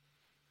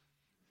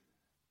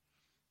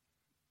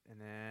 And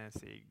then, let's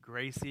see,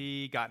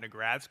 Gracie got into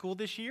grad school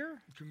this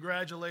year.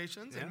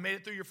 Congratulations. Yeah. And made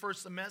it through your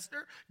first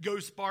semester. Go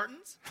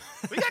Spartans.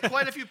 We got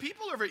quite a few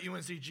people over at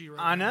UNCG right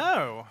now. I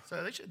know.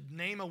 So they should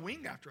name a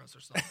wing after us or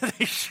something.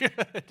 They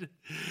should.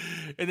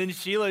 And then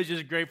Sheila is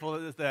just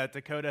grateful that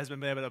Dakota has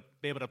been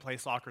able to play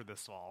soccer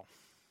this fall.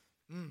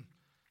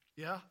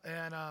 Yeah,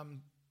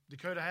 and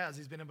Dakota has.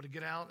 He's been able to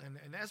get out,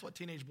 and that's what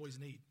teenage boys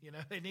need. You know,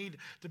 they need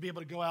to be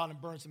able to go out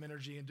and burn some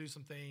energy and do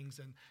some things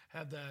and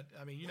have that.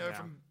 I mean,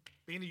 from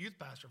being a youth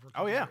pastor for a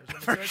couple years. I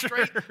mean, so it's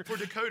great for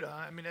Dakota.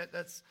 I mean,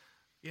 that's,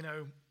 it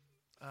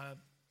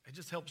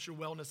just helps your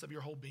wellness of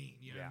your whole being,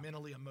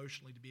 mentally,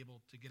 emotionally, to be able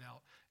to get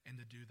out and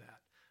to do that.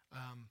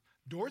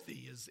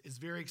 Dorothy is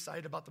very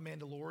excited about the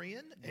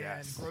Mandalorian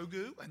and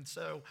Grogu, and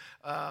so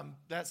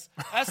that's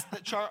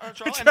Charlie.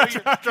 I know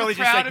you're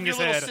proud of your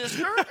little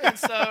sister, and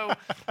so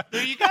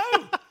there you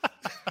go.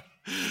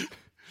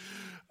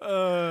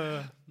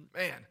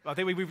 Man, I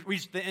think we've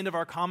reached the end of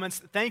our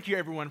comments. Thank you,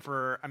 everyone,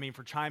 for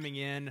chiming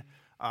in.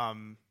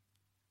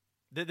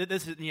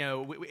 This is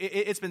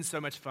it's been so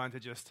much fun to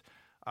just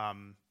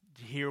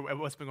hear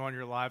what's been going on in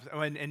your lives.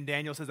 Oh, and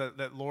Daniel says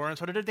that Lauren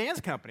started a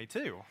dance company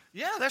too.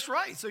 Yeah, that's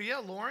right. So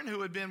Lauren,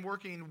 who had been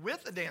working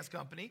with a dance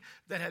company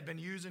that had been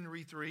using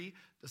Re3,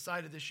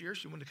 decided this year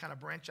she wanted to kind of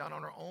branch out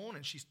on her own,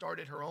 and she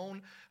started her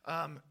own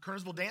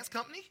Kernersville dance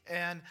company.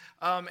 And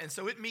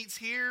so it meets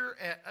here.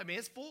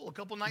 It's full a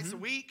couple nights a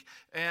week,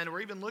 and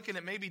we're even looking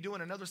at maybe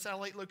doing another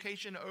satellite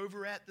location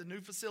over at the new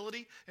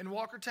facility in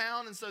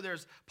Walkertown. And so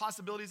there's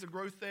possibilities of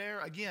growth there.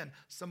 Again,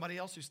 somebody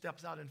else who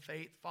steps out in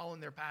faith, following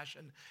their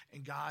passion,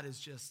 and God is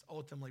just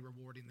ultimately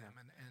rewarding them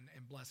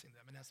and blessing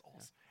them, and that's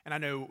awesome. Yeah. And I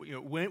know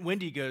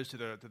Wendy goes to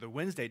the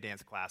Wednesday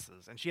dance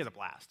classes, and she has a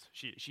blast.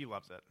 She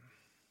loves it.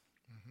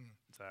 Mm-hmm.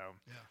 So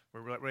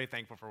we're really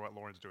thankful for what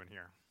Lauren's doing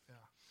here. Yeah.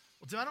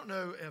 Well, Tim, I don't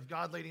know if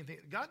God laid anything.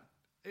 God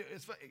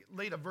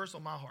laid a verse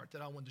on my heart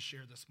that I wanted to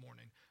share this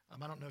morning.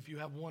 I don't know if you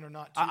have one or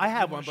not. I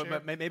have one,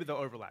 but maybe they'll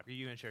overlap.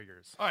 You can share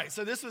yours. All right.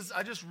 So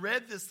I just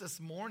read this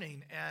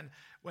morning, and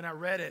when I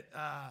read it,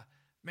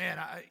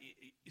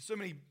 so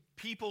many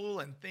people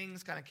and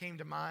things kind of came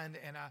to mind,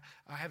 and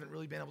I haven't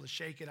really been able to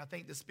shake it. I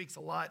think this speaks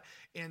a lot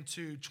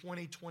into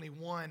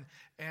 2021,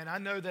 and I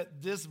know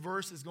that this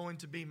verse is going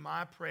to be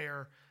my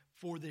prayer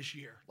for this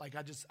year. Like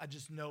I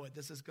just know it.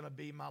 This is going to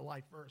be my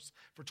life verse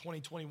for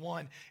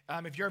 2021.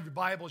 If you have your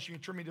Bibles, you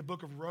can turn me to the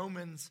book of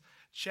Romans,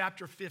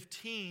 chapter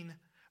 15,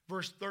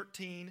 verse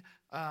 13.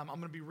 I'm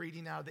going to be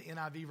reading out of the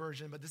NIV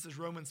version, but this is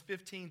Romans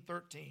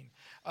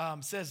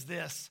 15:13. Says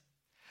this: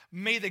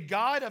 "May the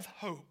God of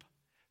hope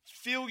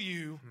fill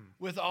you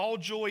with all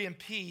joy and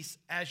peace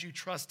as you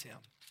trust him,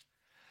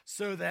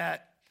 so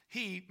that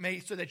you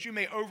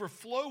may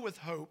overflow with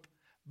hope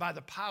by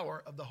the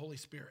power of the Holy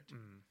Spirit."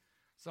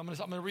 So I'm going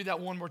to read that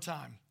one more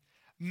time.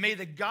 May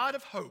the God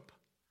of hope,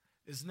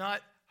 is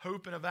not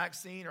hope in a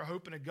vaccine or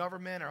hope in a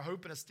government or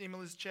hope in a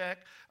stimulus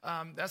check.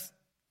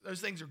 Those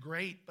things are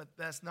great, but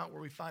that's not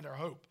where we find our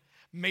hope.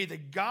 May the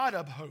God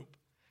of hope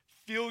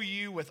fill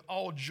you with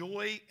all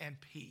joy and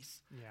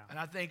peace. Yeah. And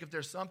I think if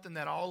there's something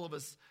that all of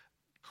us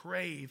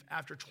crave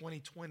after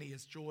 2020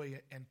 is joy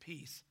and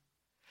peace.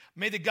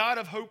 May the God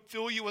of hope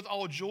fill you with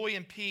all joy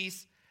and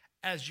peace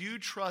as you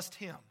trust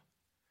him.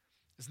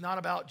 It's not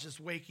about just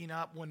waking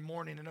up one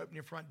morning and opening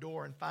your front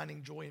door and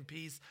finding joy and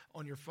peace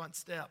on your front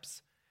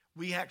steps.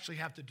 We actually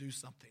have to do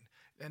something.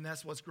 And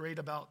that's what's great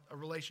about a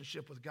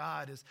relationship with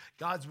God, is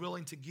God's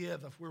willing to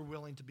give if we're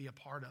willing to be a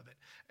part of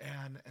it.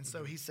 And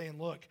so he's saying,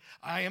 look,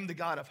 I am the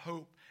God of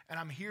hope, and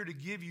I'm here to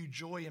give you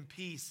joy and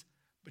peace,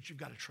 but you've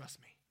got to trust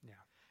me. Yeah.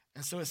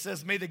 And so it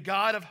says, may the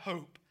God of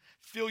hope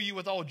fill you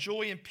with all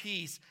joy and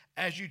peace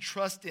as you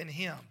trust in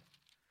him,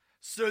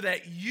 so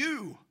that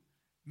you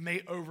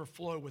may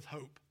overflow with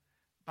hope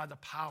by the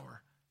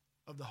power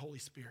of the Holy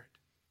Spirit.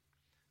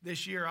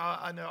 This year,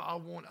 I know I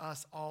want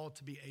us all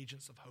to be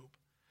agents of hope,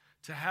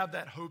 to have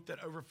that hope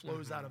that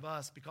overflows out of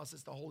us, because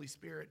it's the Holy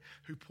Spirit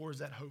who pours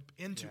that hope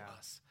into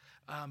us.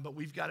 But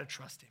we've got to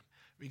trust him.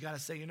 We got to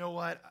say, you know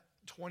what,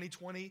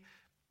 2020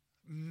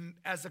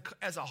 as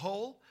a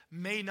whole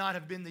may not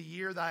have been the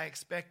year that I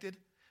expected,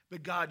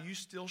 but God, you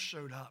still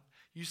showed up.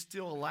 You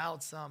still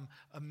allowed some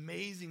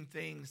amazing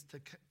things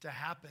to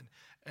happen.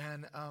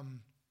 And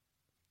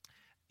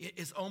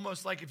it's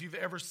almost like if you've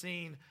ever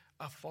seen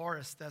a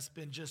forest that's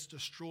been just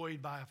destroyed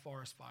by a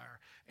forest fire,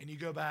 and you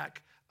go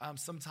back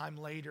sometime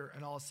later,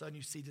 and all of a sudden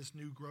you see this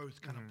new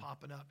growth kind of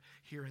popping up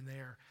here and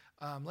there.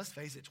 Let's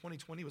face it,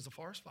 2020 was a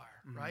forest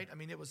fire, right? I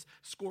mean, it was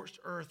scorched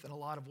earth in a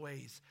lot of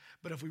ways.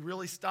 But if we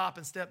really stop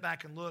and step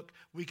back and look,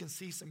 we can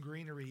see some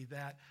greenery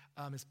that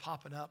is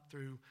popping up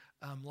through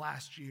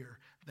last year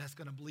that's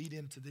going to bleed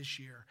into this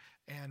year.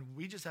 And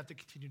we just have to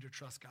continue to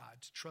trust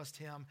God, to trust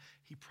him.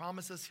 He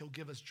promises he'll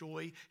give us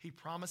joy. He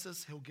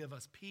promises he'll give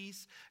us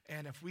peace.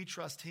 And if we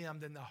trust him,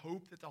 then the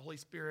hope that the Holy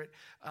Spirit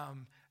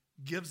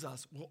gives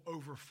us will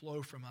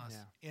overflow from us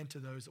into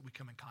those that we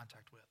come in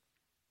contact with.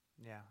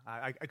 Yeah,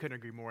 I couldn't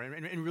agree more.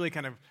 And really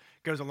kind of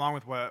goes along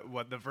with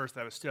what the verse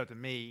that stood out to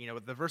me. You know,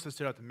 the verse that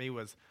stood out to me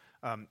was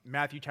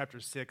Matthew chapter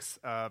 6,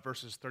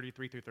 verses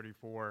 33 through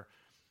 34.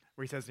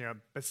 where he says,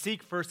 but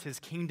seek first his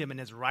kingdom and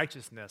his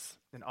righteousness,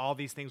 and all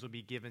these things will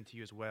be given to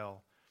you as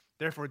well.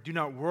 Therefore, do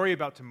not worry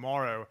about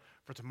tomorrow,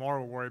 for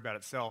tomorrow will worry about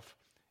itself.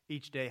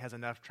 Each day has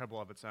enough trouble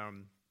of its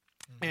own.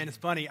 Mm-hmm. And it's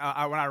funny, when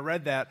I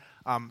read that,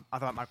 I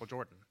thought Michael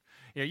Jordan.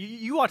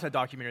 You watched that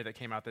documentary that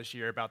came out this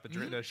year about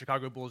the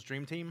Chicago Bulls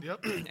Dream Team.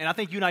 Yep. And I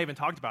think you and I even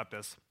talked about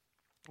this.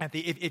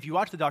 If you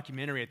watch the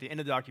documentary, at the end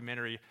of the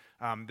documentary,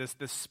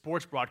 this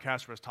sports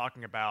broadcaster was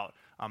talking about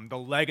the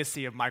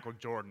legacy of Michael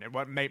Jordan and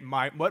what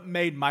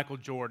made Michael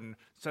Jordan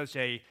such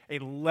a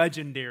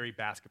legendary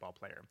basketball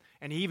player.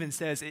 And he even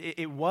says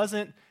it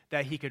wasn't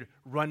that he could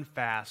run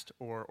fast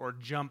or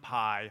jump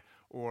high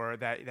or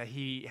that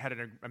he had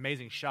an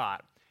amazing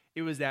shot.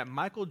 It was that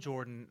Michael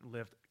Jordan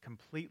lived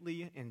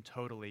completely and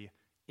totally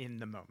in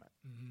the moment.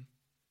 Mm-hmm.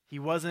 He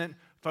wasn't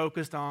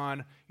focused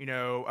on,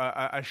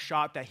 a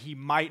shot that he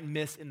might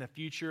miss in the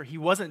future. He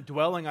wasn't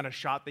dwelling on a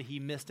shot that he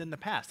missed in the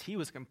past. He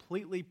was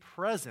completely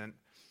present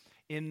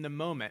in the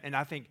moment. And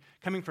I think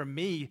coming from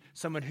me,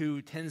 someone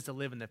who tends to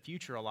live in the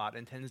future a lot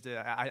and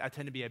I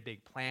tend to be a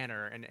big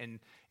planner and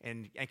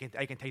I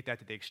can take that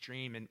to the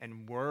extreme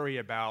and worry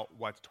about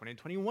what's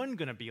 2021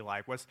 going to be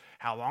like.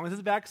 How long is this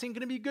vaccine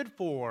going to be good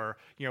for?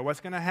 What's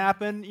going to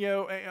happen?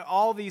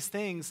 All these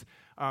things.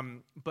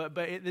 But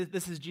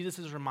this is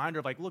Jesus' reminder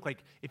of look,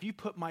 if you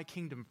put my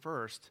kingdom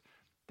first,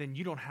 then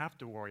you don't have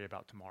to worry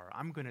about tomorrow.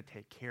 I'm going to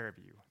take care of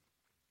you.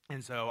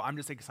 And so I'm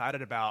just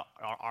excited about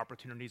our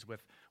opportunities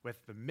with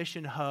the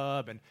Mission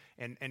Hub.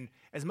 And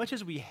as much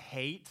as we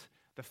hate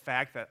the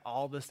fact that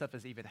all this stuff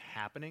is even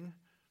happening,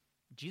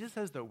 Jesus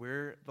says that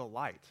we're the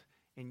light.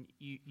 And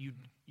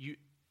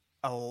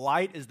a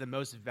light is the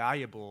most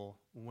valuable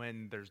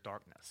when there's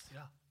darkness.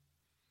 Yeah.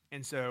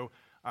 And so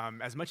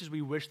as much as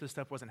we wish this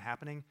stuff wasn't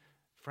happening,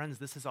 friends,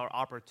 this is our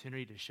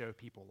opportunity to show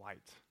people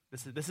light.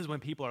 This is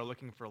when people are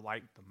looking for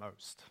light the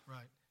most.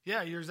 Right.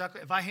 Yeah, you're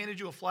exactly. If I handed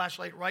you a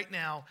flashlight right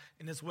now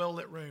in this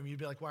well-lit room, you'd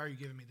be like, why are you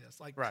giving me this?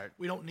 Right.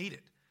 We don't need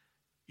it.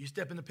 You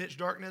step into pitch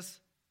darkness,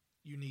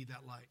 you need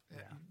that light.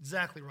 Yeah.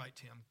 Exactly right,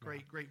 Tim.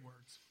 Great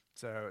words.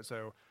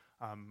 So,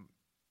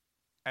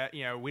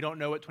 we don't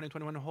know what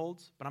 2021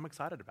 holds, but I'm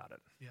excited about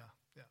it.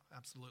 Yeah,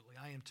 absolutely.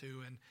 I am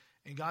too.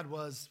 And God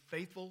was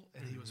faithful,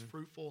 and He was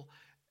fruitful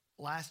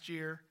last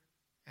year,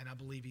 and I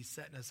believe He's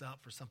setting us up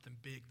for something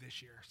big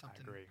this year.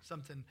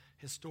 Something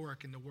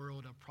historic in the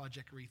world of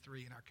Project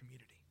Re3 in our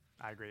community.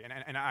 I agree.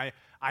 And I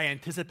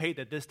anticipate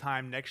that this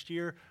time next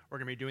year, we're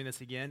going to be doing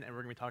this again, and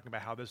we're going to be talking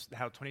about how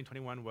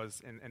 2021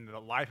 was in the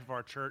life of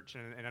our church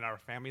and in our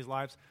families'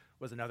 lives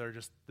was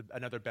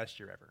another best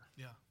year ever.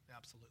 Yeah,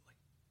 absolutely.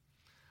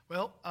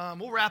 Well,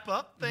 we'll wrap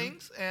up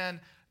things,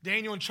 and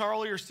Daniel and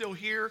Charlie are still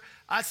here.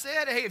 I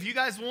said, hey, if you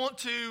guys want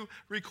to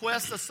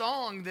request a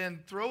song, then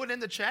throw it in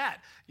the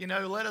chat.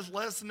 Let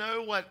us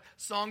know what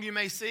song you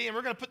may see, and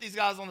we're going to put these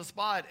guys on the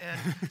spot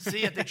and see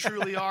if they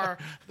truly are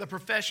the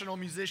professional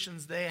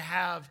musicians they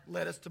have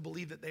led us to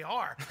believe that they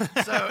are.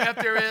 So if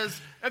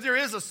there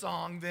is a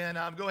song, then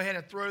go ahead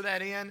and throw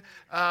that in.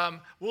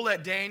 We'll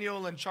let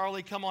Daniel and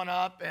Charlie come on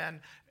up, and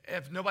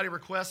if nobody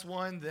requests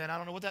one, then I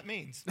don't know what that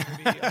means.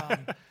 Maybe,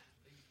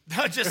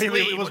 just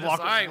leave. We'll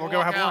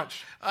go have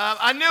lunch.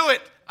 I knew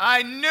it.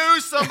 I knew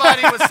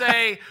somebody would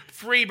say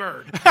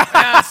Freebird.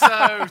 And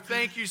so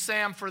thank you,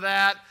 Sam, for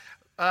that.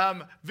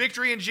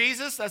 Victory in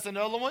Jesus, that's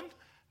another one.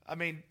 I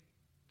mean,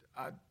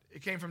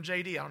 it came from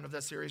JD. I don't know if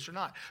that's serious or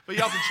not. But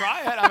y'all can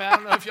try it. I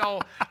don't know if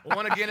y'all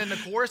want to get in the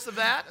chorus of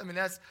that. I mean,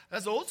 that's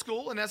old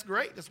school, and that's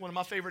great. That's one of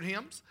my favorite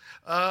hymns.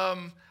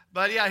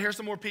 But, yeah, here's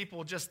some more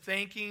people just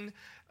thanking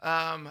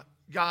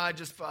God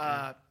just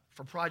for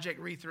Project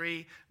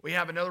Re3. We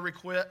have another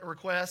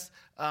request.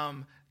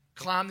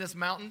 Climb This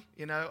Mountain.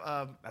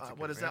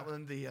 What is that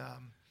one? The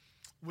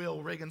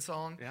Will Reagan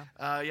song.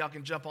 Yeah. Y'all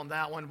can jump on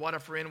that one. What a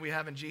Friend We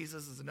Have in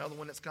Jesus is another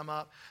one that's come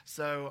up.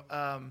 So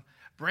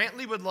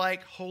Brantley would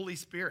like Holy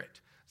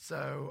Spirit.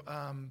 So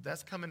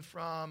that's coming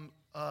from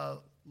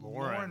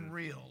Lauren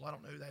Real. I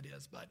don't know who that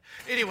is, but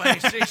anyway,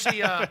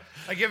 she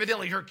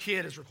evidently her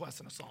kid is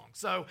requesting a song.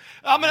 So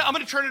I'm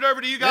gonna turn it over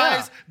to you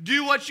guys. Yeah.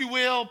 Do what you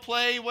will,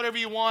 play whatever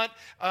you want.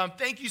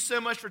 Thank you so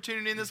much for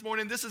tuning in this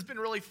morning. This has been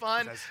really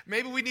fun.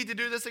 Maybe we need to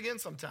do this again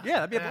sometime.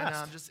 Yeah, that'd be a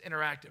blast. Just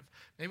interactive.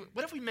 Maybe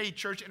what if we made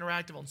church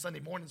interactive on Sunday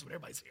mornings when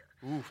everybody's here?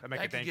 Ooh,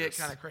 that could get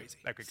kind of crazy.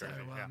 That could get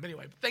crazy. But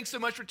anyway, thanks so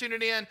much for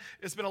tuning in.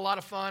 It's been a lot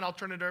of fun. I'll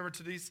turn it over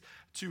to these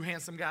two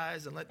handsome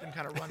guys and let them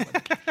kind of run with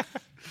it.